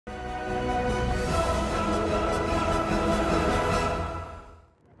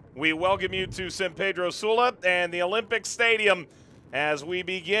We welcome you to San Pedro Sula and the Olympic Stadium as we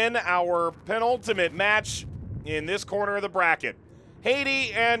begin our penultimate match in this corner of the bracket.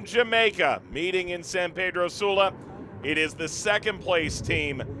 Haiti and Jamaica meeting in San Pedro Sula. It is the second place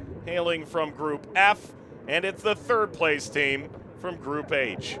team hailing from Group F, and it's the third place team from Group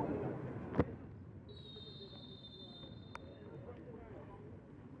H.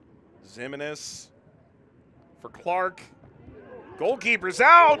 Zimenez for Clark. Goalkeeper's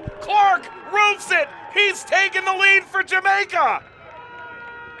out. Clark roofs it. He's taken the lead for Jamaica.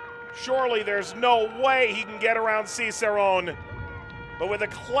 Surely there's no way he can get around Cicerone, but with a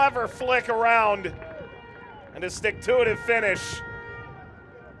clever flick around and a stick-to-it finish.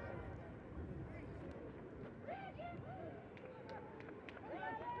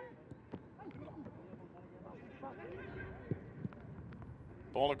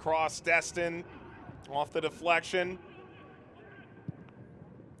 Ball across, Destin off the deflection.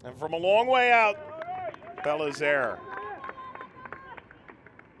 And from a long way out, Belizaire.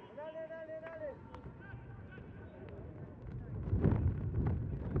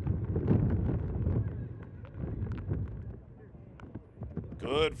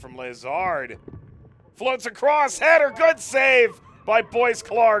 Good from Lazard. Floats across, header, good save by Boyce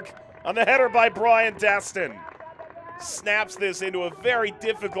Clark on the header by Brian Destin. Snaps this into a very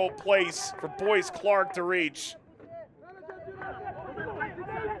difficult place for Boyce Clark to reach.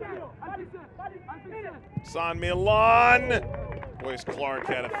 San Milan. Boyce Clark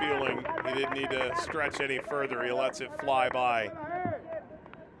had a feeling he didn't need to stretch any further. He lets it fly by.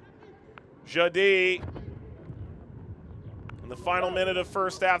 Jadi in the final minute of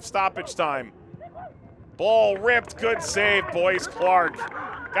first half stoppage time. Ball ripped, good save, Boyce Clark.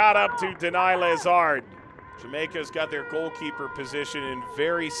 Got up to deny Lazard. Jamaica's got their goalkeeper position in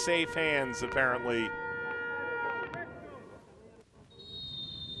very safe hands, apparently.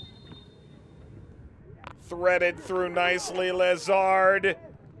 Threaded through nicely, Lazard.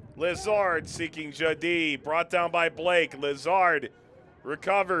 Lazard seeking Jadi, brought down by Blake. Lazard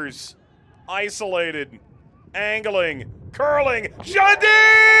recovers, isolated, angling, curling. Jadi!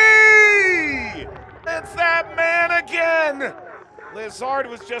 It's that man again! Lazard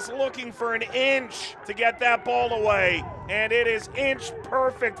was just looking for an inch to get that ball away, and it is inch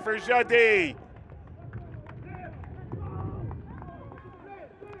perfect for Jadi.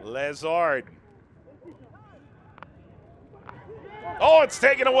 Lazard. Oh, it's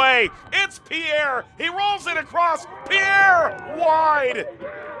taken away. It's Pierre. He rolls it across. Pierre wide.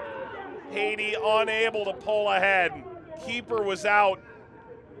 Haiti unable to pull ahead. Keeper was out.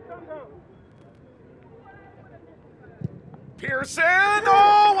 Pearson,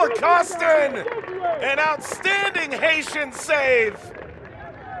 oh, Augustin! An outstanding Haitian save.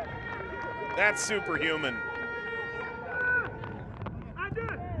 That's superhuman.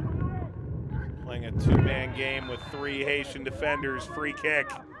 Playing a two-man game with three Haitian defenders. Free kick.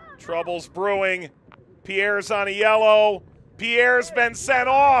 Trouble's brewing. Pierre's on a yellow. Pierre's been sent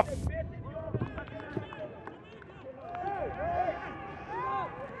off.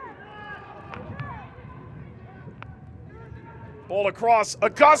 Ball across,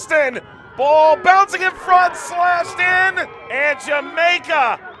 Augustin! Ball bouncing in front, slashed in, and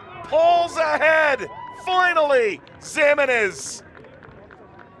Jamaica pulls ahead. Finally, Zimenez.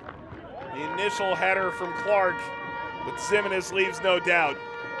 The initial header from Clark, but Zimenez leaves no doubt.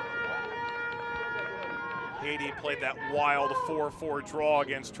 Haiti played that wild 4-4 draw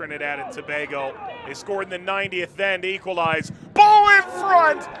against Trinidad and Tobago. They scored in the 90th then to equalize. Ball in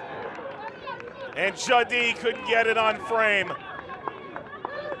front! And Jadi couldn't get it on frame.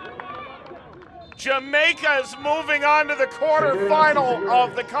 Jamaica's moving on to the quarterfinal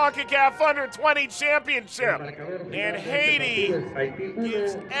of the Concacaf Under-20 Championship. And Haiti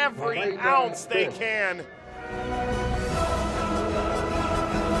gives every ounce they can.